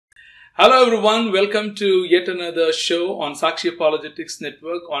Hello everyone, welcome to yet another show on Sakshi Apologetics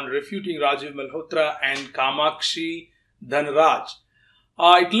Network on Refuting Rajiv Malhotra and Sakshi Dhanraj.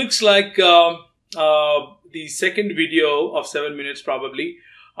 It looks like the second video of 7 minutes probably.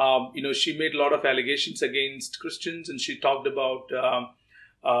 She made a lot of allegations against Christians, and she talked about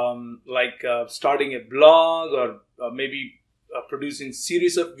starting a blog or maybe producing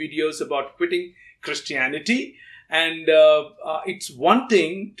series of videos about quitting Christianity. And it's one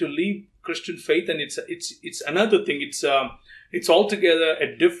thing to leave Christian faith, and it's another thing. It's altogether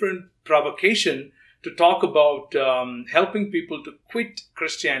a different provocation to talk about helping people to quit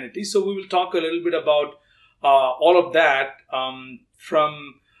Christianity. So we will talk a little bit about all of that. We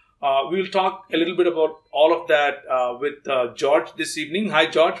will talk a little bit about all of that with George this evening. Hi,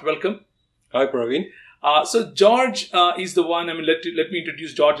 George. Welcome. Hi, Praveen. So George is the one. Let me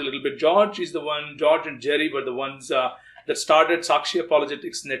introduce George a little bit. George is the one. George and Jerry were the ones that started Sakshi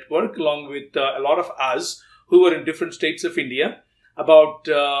Apologetics Network, along with a lot of us who were in different states of India. About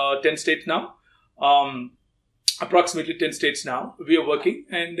 10 states now, approximately 10 states now. We are working,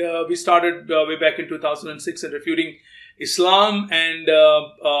 and we started way back in 2006 and refuting Islam and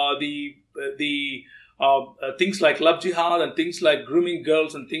the things like love jihad and things like grooming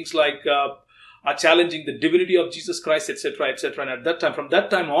girls and things like challenging the divinity of Jesus Christ, etc., etc. And at that time, from that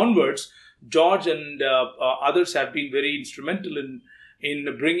time onwards, George and others have been very instrumental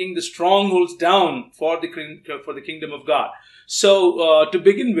in bringing the strongholds down for the kingdom of God. So to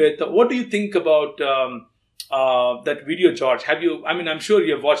begin with, what do you think about that video, George? I'm sure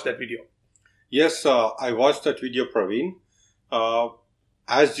you have watched that video. Yes, I watched that video, Praveen.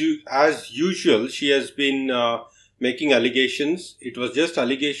 As usual, she has been making allegations. It was just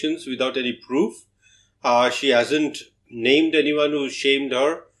allegations without any proof. She hasn't named anyone who shamed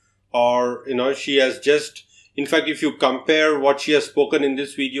her, or she has just. In fact, if you compare what she has spoken in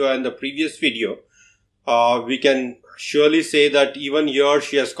this video and the previous video, we can surely say that even here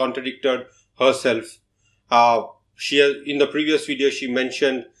she has contradicted herself. In the previous video she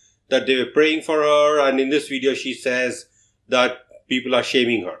mentioned that they were praying for her, and in this video she says that people are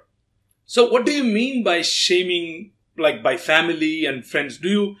shaming her. So what do you mean by shaming, like by family and friends?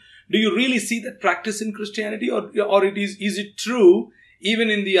 Do you really see that practice in Christianity, or is it true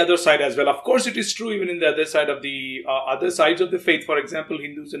even in the other side as well? Of course, it is true even in the other side of the other sides of the faith. For example,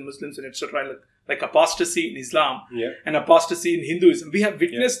 Hindus and Muslims and etc. Like apostasy in Islam and apostasy in Hinduism. We have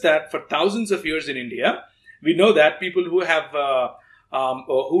witnessed that for thousands of years in India. We know that people who have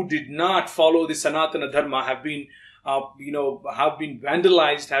who did not follow the Sanatana Dharma have been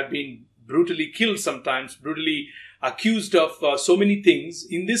vandalized, have been brutally killed, sometimes brutally accused of so many things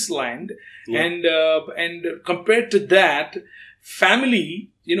in this land. And compared to that,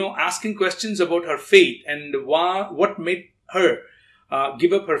 family, asking questions about her faith and what made her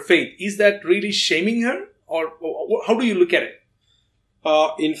give up her faith. Is that really shaming her, or how do you look at it?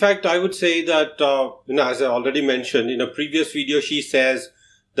 In fact, I would say that, as I already mentioned in a previous video, she says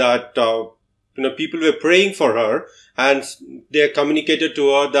that, people were praying for her and they communicated to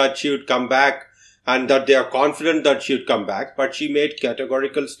her that she would come back and that they are confident that she would come back. But she made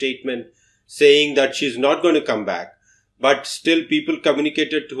categorical statement saying that she's not going to come back. But still people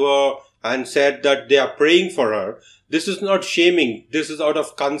communicated to her and said that they are praying for her. This is not shaming. This is out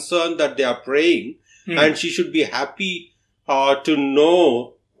of concern that they are praying. And she should be happy to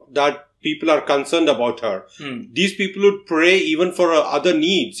know that people are concerned about her. These people would pray even for her other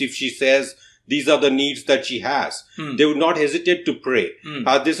needs. If she says these are the needs that she has, they would not hesitate to pray.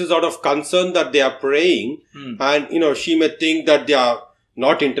 This is out of concern that they are praying. And, she may think that they are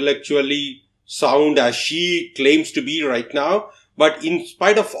not intellectually sound as she claims to be right now. But in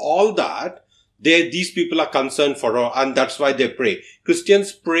spite of all that, these people are concerned for her, and that's why they pray.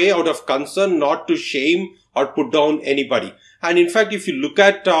 Christians pray out of concern, not to shame or put down anybody. And in fact, if you look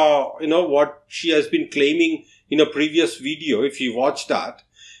at, what she has been claiming in a previous video, if you watch that,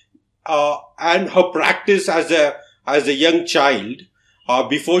 and her practice as a young child,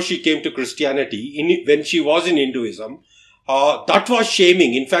 before she came to Christianity, when she was in Hinduism, that was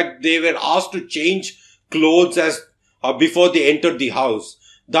shaming. In fact, they were asked to change clothes before they entered the house.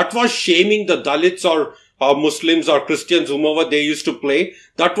 That was shaming the Dalits or Muslims or Christians, whomever they used to play.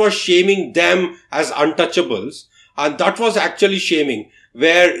 That was shaming them as untouchables. And that was actually shaming,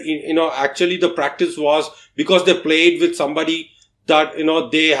 where, actually the practice was because they played with somebody that,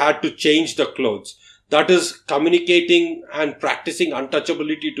 they had to change the clothes. That is communicating and practicing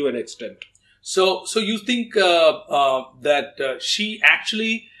untouchability to an extent. So you think that she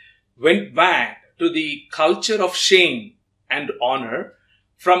actually went back to the culture of shame and honor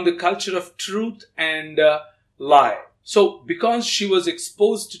from the culture of truth and lie. So because she was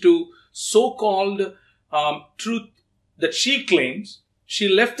exposed to so-called truth that she claims. She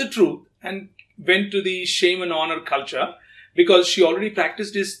left the truth and went to the shame and honor culture because she already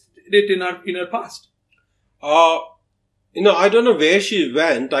practiced it in her past. I don't know where she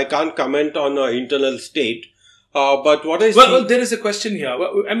went. I can't comment on her internal state. But what I see... Well, there is a question here.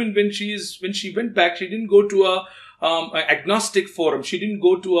 I mean, when she went back, she didn't go to a agnostic forum. She didn't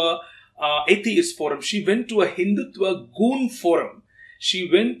go to a atheist forum. She went to a Hindutva goon forum. She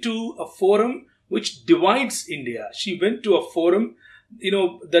went to a forum which divides India. She went to a forum,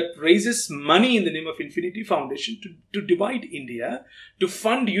 that raises money in the name of Infinity Foundation to divide India, to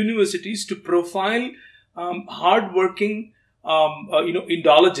fund universities, to profile hardworking,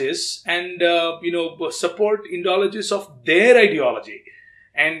 Indologists and, support Indologists of their ideology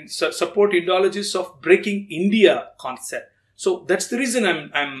and support Indologists of breaking India concept. So that's the reason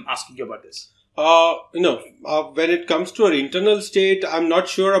I'm asking you about this. When it comes to her internal state, I'm not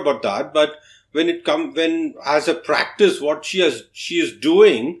sure about that. But when as a practice, what she is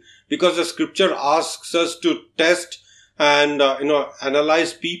doing, because the scripture asks us to test and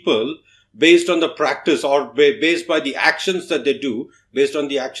analyze people based on the practice or based by the actions that they do,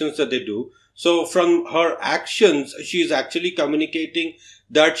 So from her actions, she is actually communicating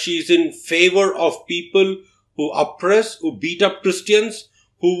that she is in favor of people who oppress, who beat up Christians,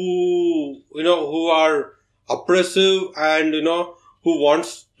 who are oppressive and, who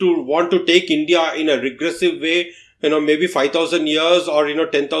want to take India in a regressive way, maybe 5,000 years or,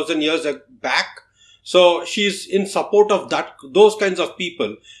 10,000 years back. So she's in support of those kinds of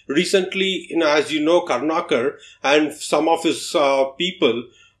people. Recently, as you know, Karnakar and some of his people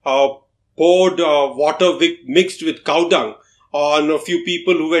poured water mixed with cow dung on a few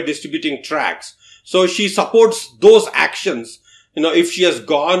people who were distributing tracts. So she supports those actions. If she has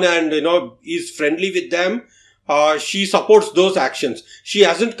gone and, is friendly with them, she supports those actions. She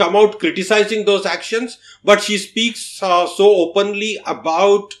hasn't come out criticizing those actions, but she speaks so openly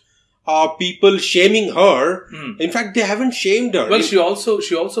about people shaming her. In fact, they haven't shamed her. Well, she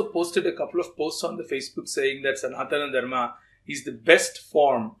also posted a couple of posts on the Facebook saying that Sanatana Dharma is the best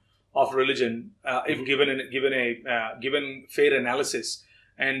form of religion if given fair analysis.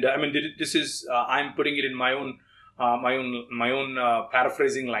 And I mean, this is I'm putting it in my own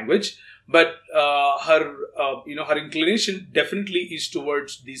paraphrasing language. But her inclination definitely is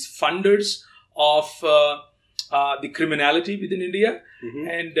towards these funders of the criminality within India,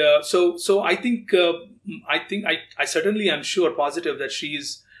 and so I think I certainly am sure positive that she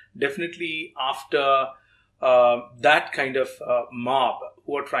is definitely after that kind of mob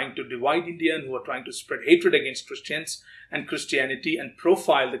who are trying to divide India and who are trying to spread hatred against Christians and Christianity and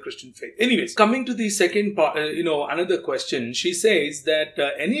profile the Christian faith. Anyways, coming to the second part, another question. She says that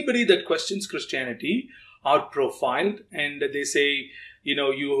anybody that questions Christianity are profiled, and they say, you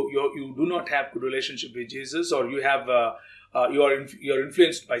do not have good relationship with Jesus, or you have you're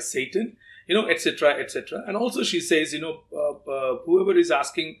influenced by Satan, etc., etc. And also she says, whoever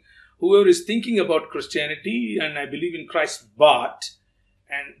is thinking about Christianity and I believe in Christ, but,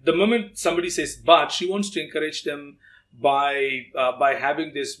 and the moment somebody says but, she wants to encourage them by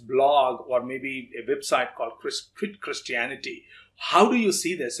having this blog or maybe a website called Quit Christianity. How do you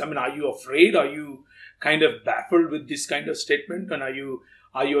see this? I mean, are you afraid? Are you kind of baffled with this kind of statement? And are you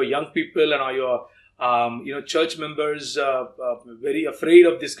young people and are your church members very afraid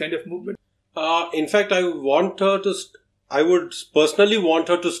of this kind of movement? In fact, I would personally want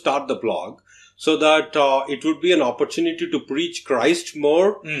her to start the blog so that it would be an opportunity to preach Christ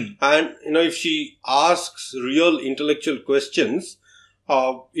more. And, if she asks real intellectual questions,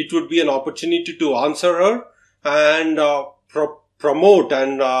 it would be an opportunity to answer her and promote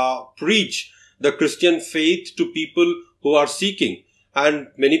and preach the Christian faith to people who are seeking. And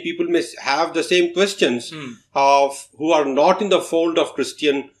many people may have the same questions who are not in the fold of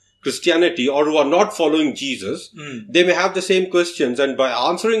Christianity or who are not following Jesus. They may have the same questions, and by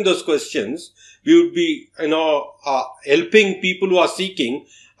answering those questions, we would be, helping people who are seeking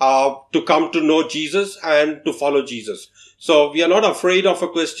to come to know Jesus and to follow Jesus. So we are not afraid of her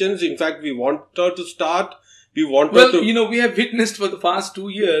questions. In fact, we want her to start. We want her to... we have witnessed for the past 2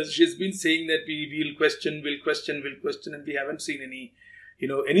 years, she's been saying that we will question, and we haven't seen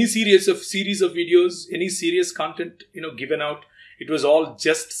any series of videos, any serious content, given out. It was all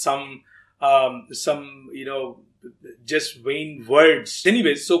just some just vain words.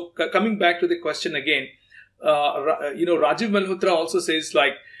 Anyways, so coming back to the question again, Rajiv Malhotra also says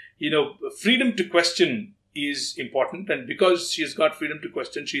freedom to question is important, and because she's got freedom to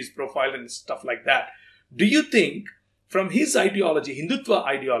question, she's profiled and stuff like that. Do you think from his ideology, Hindutva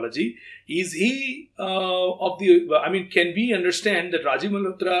ideology, is he of the, I mean, can we understand that Rajiv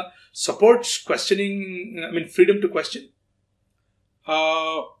Malhotra supports questioning, I mean, freedom to question?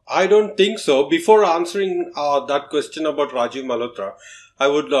 I don't think so. Before answering that question about Rajiv Malhotra, I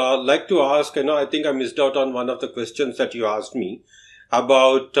would like to ask, I think I missed out on one of the questions that you asked me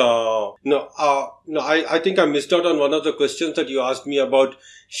about, I think I missed out on one of the questions that you asked me about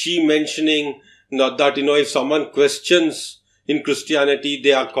she mentioning that, if someone questions in Christianity,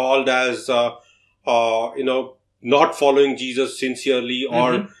 they are called as, not following Jesus sincerely,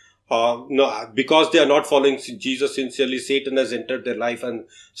 or, because they are not following Jesus sincerely, Satan has entered their life and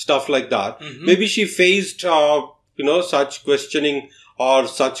stuff like that. Maybe she faced, such questioning or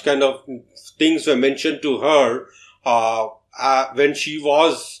such kind of things were mentioned to her, when she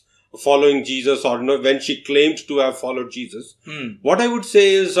was following Jesus, or when she claimed to have followed Jesus. What I would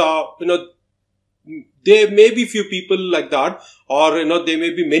say is, there may be few people like that, or there may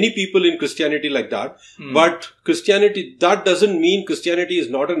be many people in Christianity like that. But Christianity, that doesn't mean Christianity is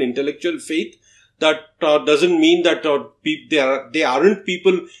not an intellectual faith. That doesn't mean that they aren't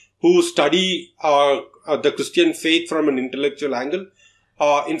people who study the Christian faith from an intellectual angle.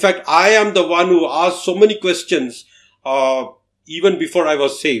 In fact, I am the one who asked so many questions even before I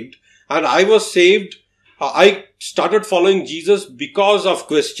was saved. And I was saved. I started following Jesus because of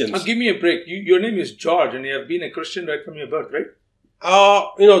questions. Give me a break. Your name is George, and you have been a Christian right from your birth, right?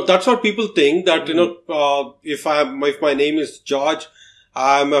 That's what people think, that, if my name is George,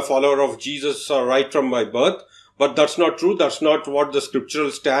 I'm a follower of Jesus right from my birth. But that's not true. That's not what the scriptural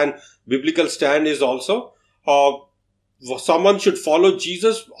biblical stand is also. Someone should follow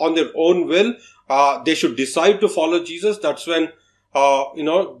Jesus on their own will. They should decide to follow Jesus. That's when,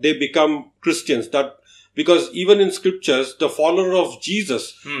 they become Christians. Because even in scriptures, the follower of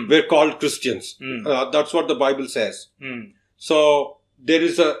Jesus were called Christians. That's what the Bible says. So there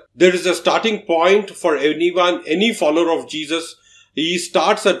is a starting point for any follower of Jesus. He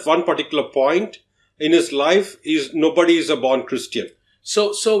starts at one particular point in his life. Nobody is a born Christian.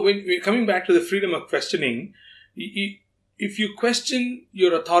 So when we're coming back to the freedom of questioning, if you question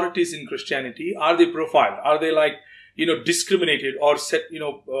your authorities in Christianity, are they profiled? Are they discriminated or set,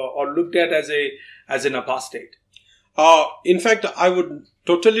 or looked at as an apostate? In fact, I would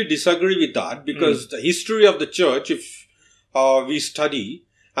totally disagree with that, because the history of the church, if we study,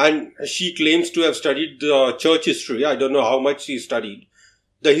 and she claims to have studied the church history, I don't know how much she studied.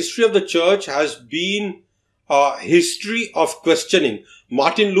 The history of the church has been a history of questioning.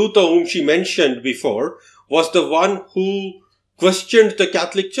 Martin Luther, whom she mentioned before, was the one who questioned the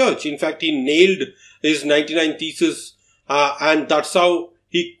Catholic Church. In fact, he nailed his 99 Thesis, and that's how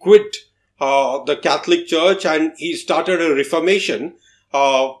he quit the Catholic Church, and he started a reformation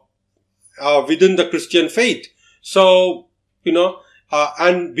within the Christian faith. So,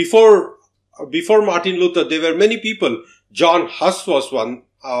 and before Martin Luther, there were many people. John Huss was one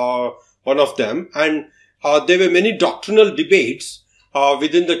of them, and there were many doctrinal debates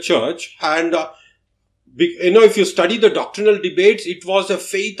within the church. And if you study the doctrinal debates, it was a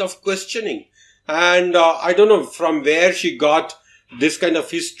faith of questioning. And I don't know from where she got this kind of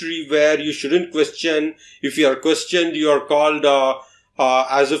history where you shouldn't question. If you are questioned, you are called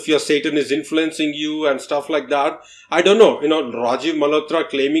as if your Satan is influencing you and stuff like that. I don't know. Rajiv Malhotra,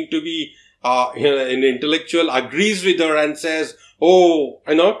 claiming to be an intellectual, agrees with her and says, goes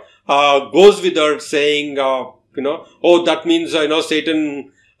with her saying, that means,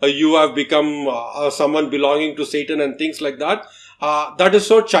 Satan, you have become someone belonging to Satan and things like that. That is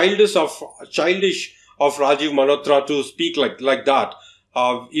so childish of Rajiv Malhotra to speak like that.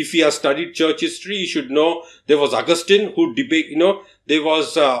 If he has studied church history, he should know there was Augustine who there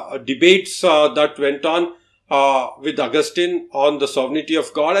was debates that went on with Augustine on the sovereignty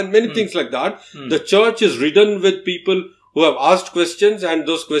of God and many things like that. The church is ridden with people who have asked questions, and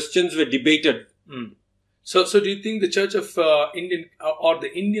those questions were debated. So do you think the Church of Indian or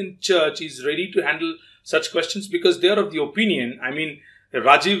the Indian Church is ready to handle such questions? Because they are of the opinion,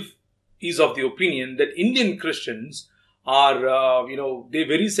 Rajiv is of the opinion that Indian Christians are, they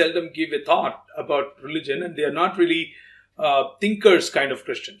very seldom give a thought about religion, and they are not really thinkers kind of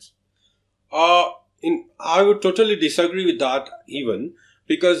Christians. I would totally disagree with that even,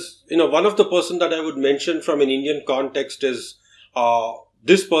 because, one of the person that I would mention from an Indian context is,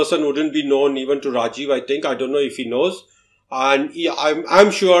 this person wouldn't be known even to Rajiv, I think. I don't know if he knows. And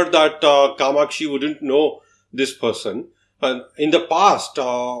I'm sure that Kamakshi wouldn't know this person. And in the past,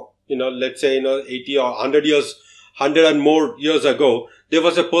 let's say, 80 or 100 years, 100 and more years ago, there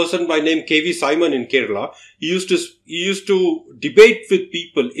was a person by name K.V. Simon in Kerala. He used to debate with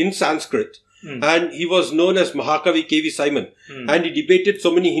people in Sanskrit. and he was known as Mahakavi KV Simon, and he debated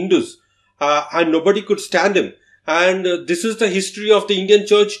so many Hindus, and nobody could stand him. And this is the history of the Indian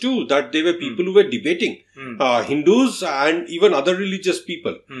church too, that there were people who were debating Hindus and even other religious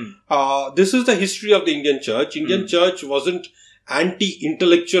people. This is the history of the Indian church. Indian church wasn't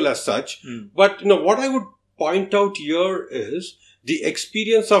anti-intellectual as such, but what I would point out here is the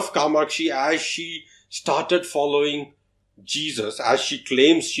experience of Kamakshi as she started following Jesus, as she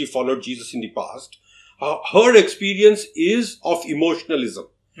claims she followed Jesus in the past. Her experience is of emotionalism.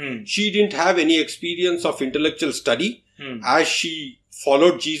 She didn't have any experience of intellectual study as she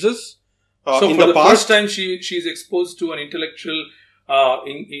followed Jesus. So in for the first time, she is exposed to an intellectual,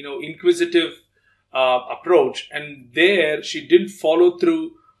 inquisitive approach, and there she didn't follow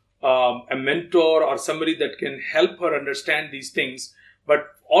through a mentor or somebody that can help her understand these things. But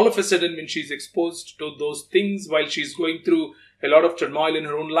all of a sudden, when she's exposed to those things while she's going through a lot of turmoil in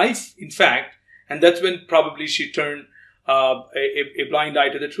her own life, in fact, and that's when probably she turned a blind eye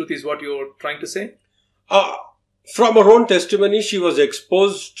to the truth, is what you're trying to say? From her own testimony, she was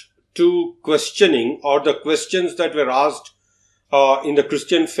exposed to questioning, or the questions that were asked in the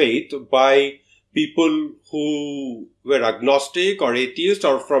Christian faith by people who were agnostic or atheist,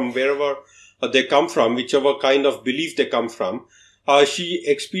 or from wherever they come from, whichever kind of belief they come from. She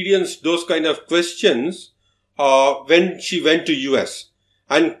experienced those kind of questions when she went to US,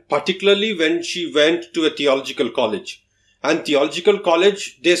 and particularly when she went to a theological college. And theological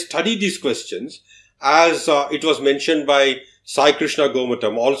college, they study these questions, as it was mentioned by Sai Krishna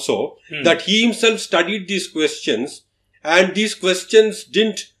Gomatam also, that he himself studied these questions, and these questions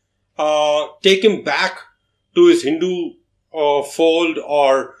didn't take him back to his Hindu fold,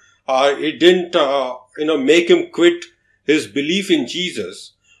 or it didn't make him quit his belief in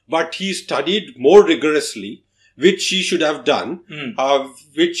Jesus, but he studied more rigorously, which she should have done,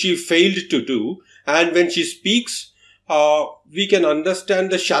 which she failed to do. And when she speaks, we can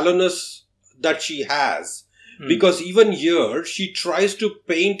understand the shallowness that she has, because even here she tries to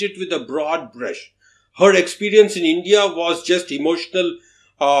paint it with a broad brush. Her experience in India was just emotional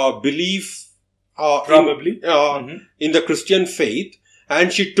belief probably in the Christian faith,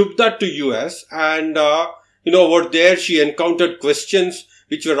 and she took that to US, and over there she encountered questions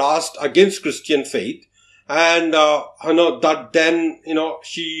which were asked against Christian faith, and that then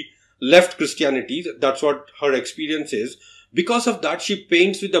she left Christianity. That's what her experience is. Because of that, she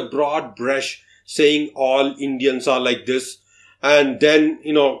paints with a broad brush, saying all Indians are like this, and then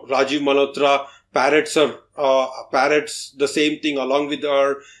Rajiv Malhotra parrots the same thing along with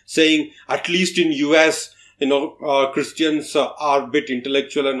her, saying at least in US Christians are a bit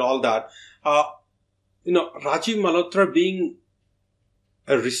intellectual and all that. Rajiv Malhotra being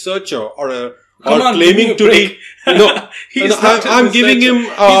a researcher or claiming to be, I'm giving him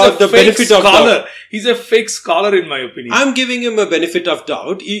the benefit of doubt. He's a fake scholar, in my opinion. I'm giving him a benefit of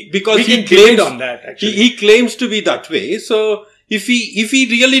doubt because he claims on that. Actually, he claims to be that way. So if he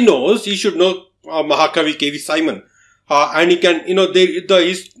really knows, he should know Mahakavi KV Simon, and he can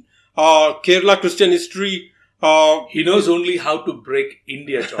Kerala Christian history. He knows only how to break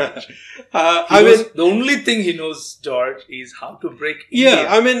India, George. The only thing he knows, George, is how to break India.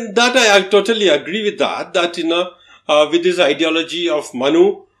 Yeah, that I totally agree with that. That, with his ideology of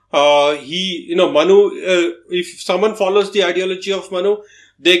Manu, Manu, if someone follows the ideology of Manu,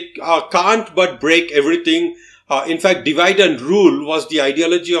 they can't but break everything. In fact, divide and rule was the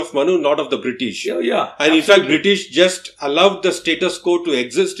ideology of Manu, not of the British. Yeah, and absolutely. In fact, British just allowed the status quo to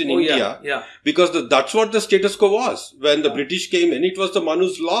exist in India. Because that's what the status quo was. When the British came in, it was the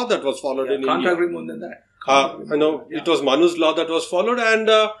Manu's law that was followed in India. Can't agree more than that. It was Manu's law that was followed, and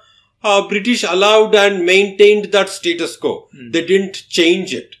British allowed and maintained that status quo. They didn't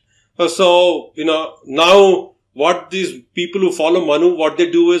change it. So, now what these people who follow Manu, what they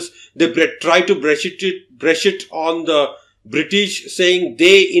do is they try to brush it on the British, saying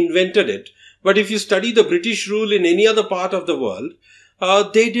they invented it. But if you study the British rule in any other part of the world,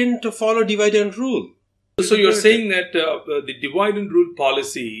 they didn't follow divide and rule. So you're saying that the divide and rule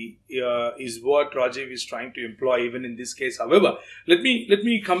policy is what Rajiv is trying to employ even in this case. However, let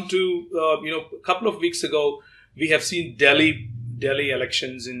me come to a couple of weeks ago we have seen Delhi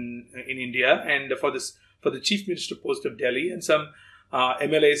elections in India, and for the chief minister post of Delhi and some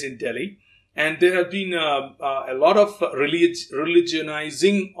MLAs in Delhi, and there have been a lot of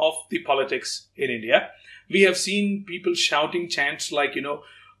religionizing of the politics in India. We have seen people shouting chants like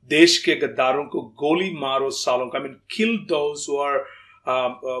Desh ke gaddaron ko goli maro salon. Kill those who are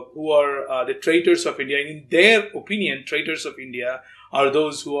the traitors of India. In their opinion, traitors of India are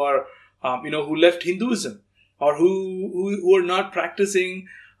those who are who left Hinduism, or who are not practicing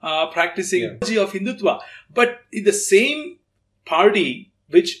practicing of Hindutva. But in the same party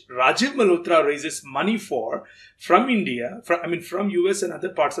which Rajiv Malhotra raises money for from India, from US and other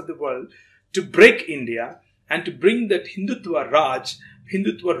parts of the world, to break India and to bring that Hindutva Raj,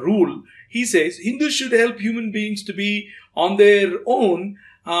 Hindutva rule, he says Hindus should help human beings to be on their own,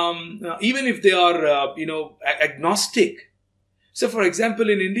 even if they are, agnostic. So, for example,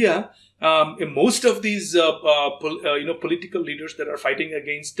 in India, most of these, political leaders that are fighting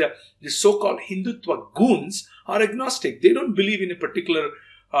against the so-called Hindutva goons are agnostic. They don't believe in a particular,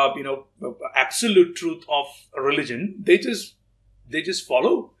 absolute truth of religion. They just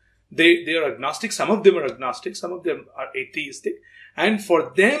follow. They are agnostic. Some of them are agnostic. Some of them are atheistic. And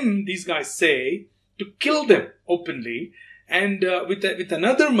for them, these guys say to kill them openly. And with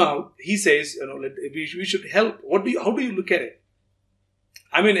another mouth, he says, we should help. How do you look at it?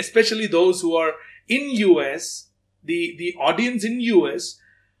 I mean, especially those who are in US, the audience in US,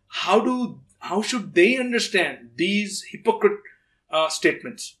 how should they understand these hypocrite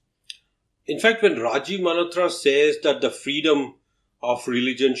statements? In fact, when Rajiv Malhotra says that the freedom of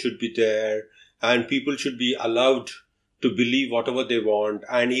religion should be there and people should be allowed to believe whatever they want,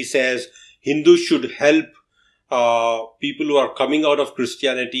 and he says Hindus should help people who are coming out of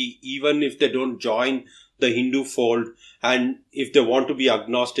Christianity, even if they don't join the Hindu fold, and if they want to be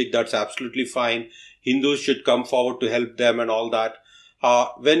agnostic, that's absolutely fine. Hindus should come forward to help them and all that.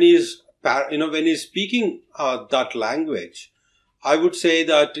 When he's speaking that language, I would say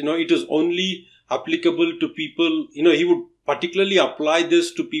that it is only applicable to people. He would particularly apply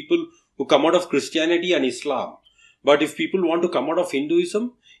this to people who come out of Christianity and Islam. But if people want to come out of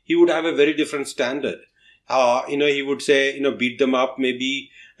Hinduism, he would have a very different standard. He would say, beat them up. Maybe,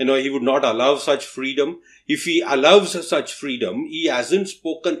 he would not allow such freedom. If he allows such freedom, he hasn't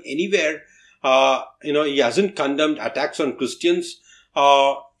spoken anywhere. He hasn't condemned attacks on Christians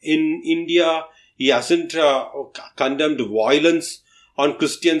in India. He hasn't condemned violence on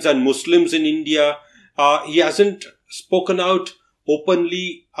Christians and Muslims in India. He hasn't spoken out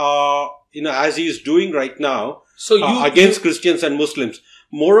openly, as he is doing right now, against Christians and Muslims.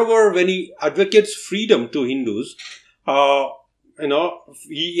 Moreover, when he advocates freedom to Hindus,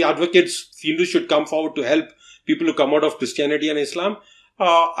 he advocates Hindus should come forward to help people who come out of Christianity and Islam.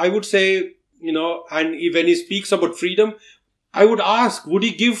 I would say, and when he speaks about freedom, I would ask, would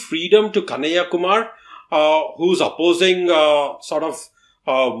he give freedom to Kanhaiya Kumar, who's opposing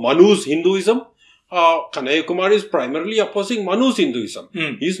Manu's Hinduism? Kanhaiya Kumar is primarily opposing Manu's Hinduism.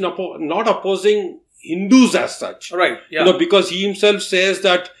 He's not opposing Hindus as such. Right. Yeah. Because he himself says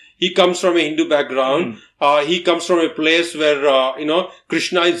that he comes from a Hindu background. He comes from a place where,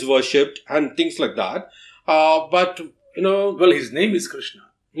 Krishna is worshipped and things like that. But well, his name is Krishna.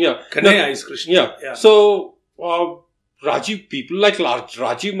 Yeah. Kanhaiya is Krishna. Yeah. So, people like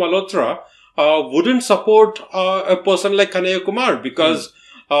Rajiv Malhotra wouldn't support a person like Kanhaiya Kumar because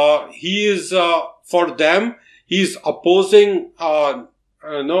he is, for them, he's opposing,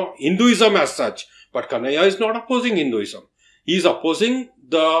 Hinduism as such. But Kanhaiya is not opposing Hinduism. He is opposing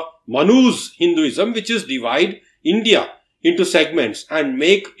the Manu's Hinduism, which is divide India into segments and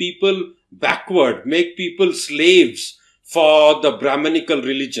make people backward, make people slaves for the Brahmanical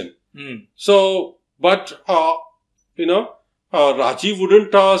religion. So, but, Rajiv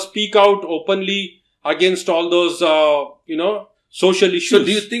wouldn't speak out openly against all those, social issues. So,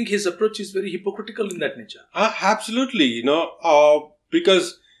 do you think his approach is very hypocritical in that nature? Absolutely,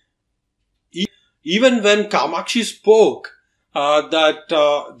 because even when Kamakshi spoke that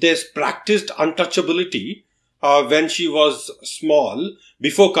there's practiced untouchability when she was small,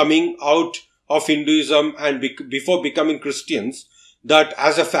 before coming out of Hinduism and before becoming Christians, that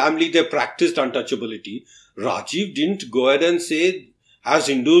as a family they practiced untouchability, Rajiv didn't go ahead and say, as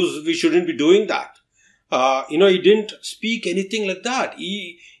Hindus, we shouldn't be doing that. He didn't speak anything like that.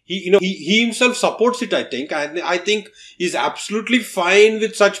 He himself supports it, I think. And I think he's absolutely fine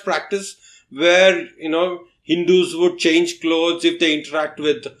with such practice where, Hindus would change clothes if they interact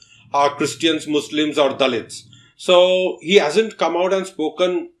with Christians, Muslims or Dalits. So he hasn't come out and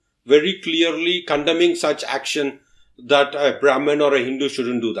spoken very clearly condemning such action that a Brahmin or a Hindu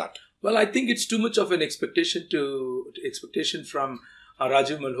shouldn't do that. Well, I think it's too much of an expectation from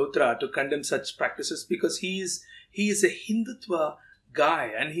Rajiv Malhotra to condemn such practices because he is a Hindutva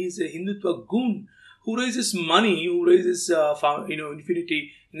guy and he is a Hindutva goon who raises money, who raises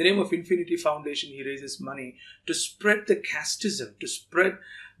Infinity, in the name of Infinity Foundation, he raises money to spread the casteism, to spread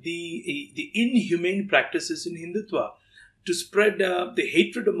the inhumane practices in Hindutva, to spread the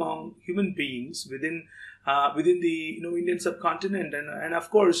hatred among human beings within the Indian subcontinent, and of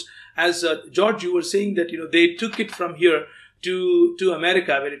course, as George, you were saying that they took it from here to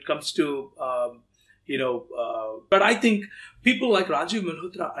America when it comes to but I think people like Rajiv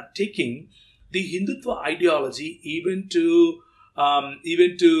Malhotra are taking the Hindutva ideology even to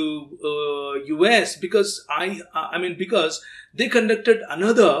US, because because they conducted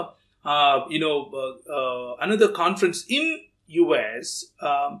another another conference in US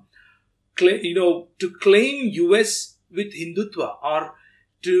to claim US with Hindutva, or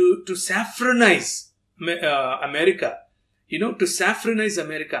to saffronize America, to saffronize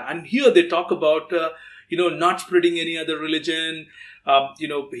America. And here they talk about not spreading any other religion.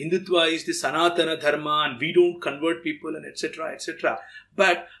 Hindutva is the Sanatana Dharma, and we don't convert people, and etc., etc.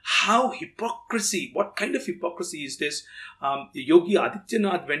 But what kind of hypocrisy is this? Yogi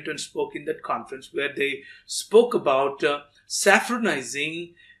Adityanath went and spoke in that conference where they spoke about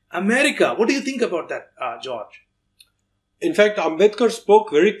saffronizing America. What do you think about that, George? In fact, Ambedkar spoke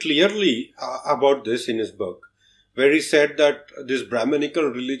very clearly about this in his book, where he said that this Brahmanical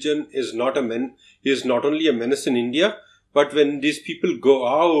religion is not only a menace in India, but when these people go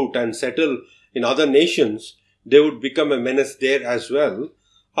out and settle in other nations, they would become a menace there as well.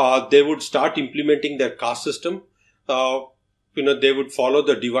 They would start implementing their caste system. They would follow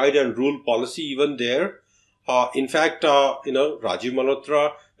the divide and rule policy even there. In fact, Rajiv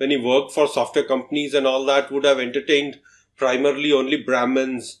Malhotra, when he worked for software companies and all that, would have entertained primarily only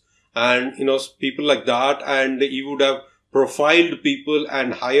Brahmins and, people like that. And he would have profiled people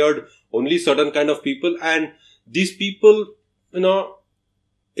and hired only certain kind of people. And these people,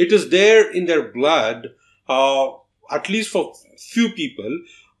 it is there in their blood, at least for few people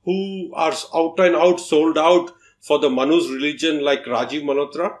who are out and out sold out for the Manu's religion like Rajiv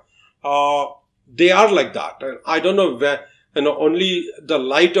Malhotra. They are like that. I don't know where, only the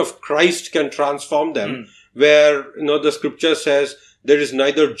light of Christ can transform them. Where, the scripture says there is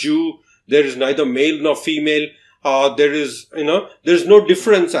neither Jew, there is neither male nor female. There is no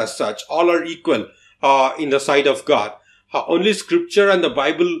difference as such. All are equal in the sight of God. Only scripture and the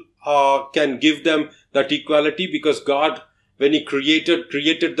Bible can give them that equality, because God, when he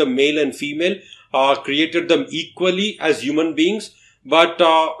created the male and female, created them equally as human beings. But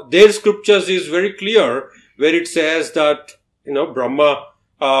their scriptures is very clear, where it says that, Brahma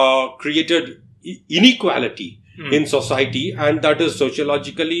created inequality in society, and that is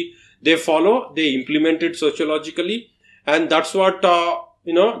sociologically they implement it sociologically, and that's what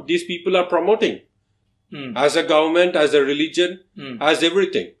these people are promoting as a government, as a religion, as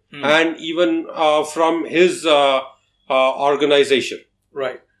everything, and even from his organization.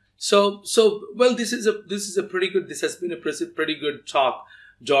 Right. So well, this has been a pretty good talk,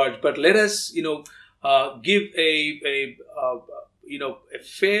 George. But let us give a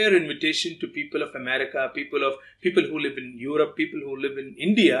fair invitation to people of America, people who live in Europe, people who live in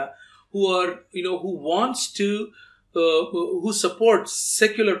India, who are who support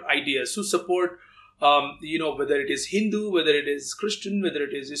secular ideas, who support whether it is Hindu, whether it is Christian, whether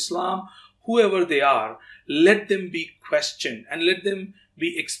it is Islam, whoever they are, let them be questioned and let them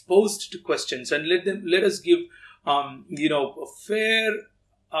be exposed to questions, and let us give a fair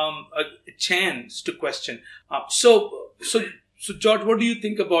a chance to question. So George, what do you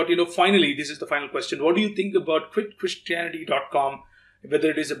think about, finally, this is the final question. What do you think about quitchristianity.com,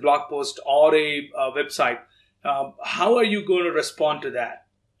 whether it is a blog post or a website? How are you going to respond to that?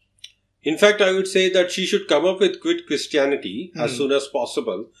 In fact, I would say that she should come up with Quit Christianity as soon as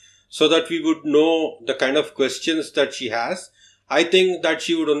possible, so that we would know the kind of questions that she has. I think that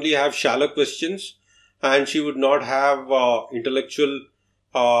she would only have shallow questions, and she would not have intellectual,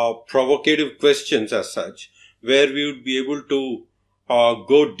 provocative questions as such, where we would be able to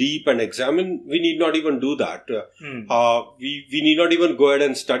go deep and examine. We need not even do that. We need not even go ahead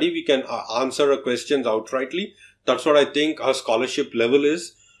and study. We can answer her questions outrightly. That's what I think her scholarship level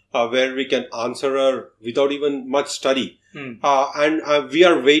is, where we can answer her without even much study. And we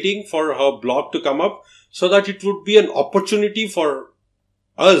are waiting for her blog to come up, so that it would be an opportunity for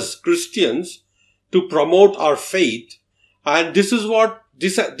us Christians to promote our faith. And this is what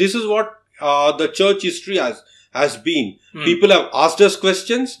the church history has been. People have asked us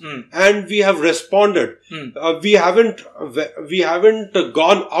questions, and we have responded. We haven't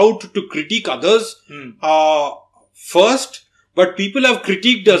gone out to critique others first, but people have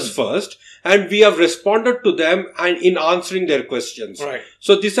critiqued us first, and we have responded to them and in answering their questions. Right.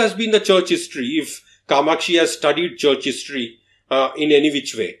 So this has been the church history, if Kamakshi has studied church history in any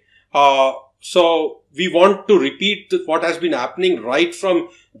which way. So we want to repeat what has been happening right from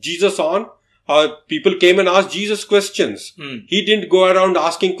Jesus on. People came and asked Jesus questions. He didn't go around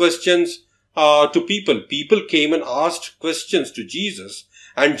asking questions to people. People came and asked questions to Jesus,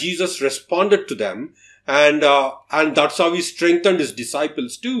 and Jesus responded to them. And that's how he strengthened his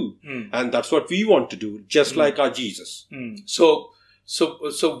disciples too. And that's what we want to do, just like our Jesus. So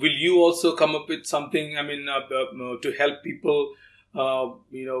will you also come up with something, I mean, to help people,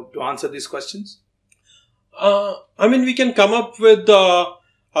 to answer these questions? I mean, we can come up with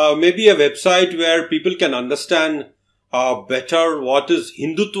maybe a website where people can understand better what is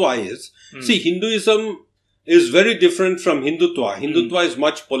Hindutva is. See, Hinduism is very different from Hindutva. Hindutva is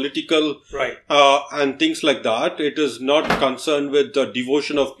much political, right, and things like that. It is not concerned with the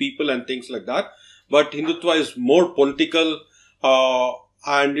devotion of people and things like that. But Hindutva is more political,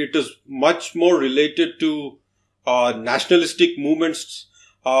 and it is much more related to nationalistic movements,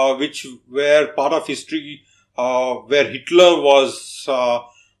 which were part of history, where Hitler was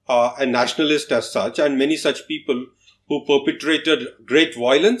a nationalist as such, and many such people who perpetrated great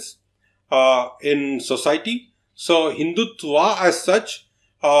violence in society. So Hindutva as such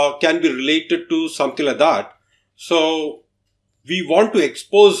can be related to something like that. So we want to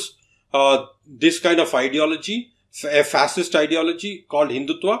expose this kind of ideology, a fascist ideology called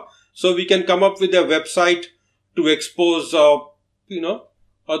Hindutva. So we can come up with a website to expose, the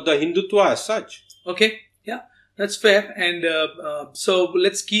Hindutva as such. Okay, yeah, that's fair. And so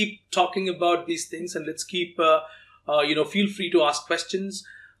let's keep talking about these things, and let's keep, feel free to ask questions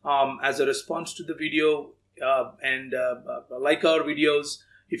as a response to the video, and like our videos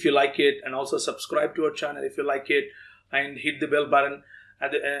if you like it, and also subscribe to our channel if you like it, and hit the bell button.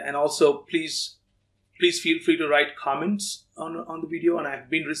 And also please feel free to write comments on the video. And I've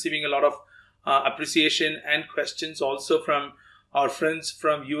been receiving a lot of appreciation and questions also from our friends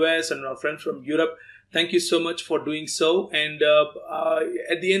from US and our friends from Europe. Thank you so much for doing so. And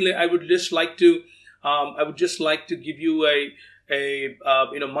at the end, I would just like to give you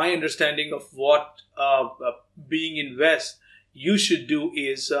my understanding of what being in West you should do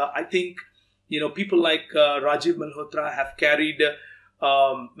is, I think, people like Rajiv Malhotra have carried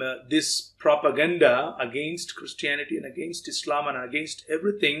this propaganda against Christianity and against Islam and against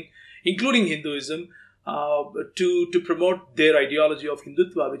everything, including Hinduism, to promote their ideology of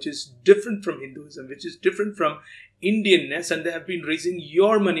Hindutva, which is different from Hinduism, which is different from Indianness. And they have been raising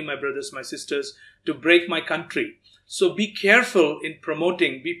your money, my brothers, my sisters, to break my country. So be careful in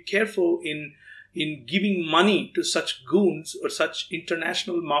promoting, be careful in giving money to such goons or such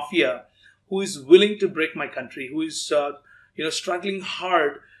international mafia who is willing to break my country, who is struggling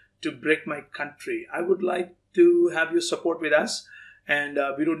hard to break my country. I would like to have your support with us. And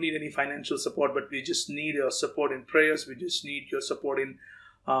we don't need any financial support, but we just need your support in prayers. We just need your support in,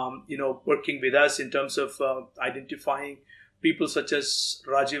 working with us in terms of identifying people such as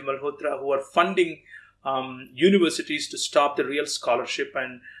Rajiv Malhotra, who are funding universities to stop the real scholarship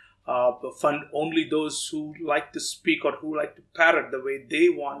and fund only those who like to speak or who like to parrot the way they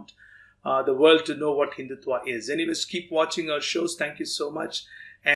want the world to know what Hindutva is. Anyways, keep watching our shows. Thank you so much.